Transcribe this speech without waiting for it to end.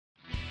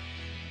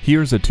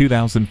Here's a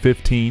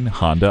 2015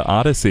 Honda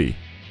Odyssey.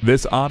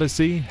 This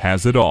Odyssey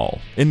has it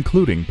all,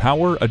 including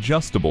power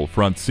adjustable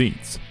front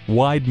seats,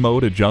 wide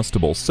mode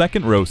adjustable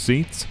second row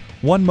seats,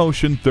 one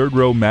motion third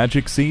row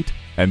magic seat,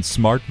 and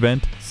smart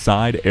vent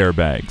side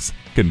airbags.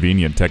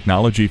 Convenient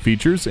technology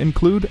features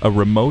include a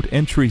remote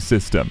entry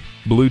system,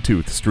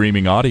 Bluetooth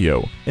streaming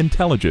audio,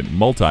 intelligent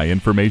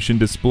multi-information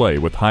display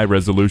with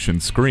high-resolution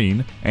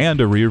screen,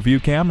 and a rear-view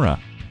camera.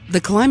 The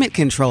climate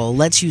control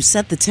lets you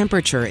set the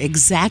temperature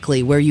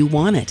exactly where you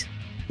want it.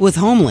 With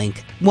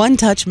HomeLink, one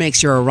touch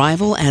makes your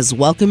arrival as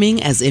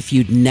welcoming as if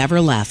you'd never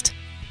left.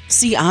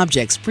 See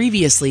objects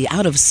previously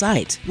out of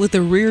sight with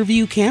a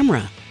rear-view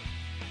camera.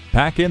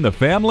 Pack in the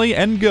family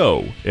and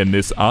go in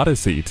this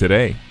Odyssey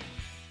today.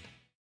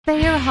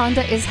 Thayer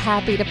Honda is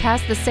happy to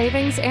pass the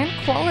savings and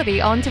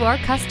quality on to our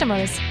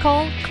customers.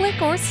 Call,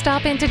 click, or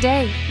stop in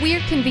today. We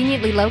are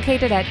conveniently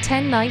located at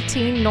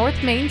 1019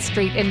 North Main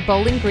Street in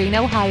Bowling Green,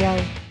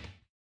 Ohio.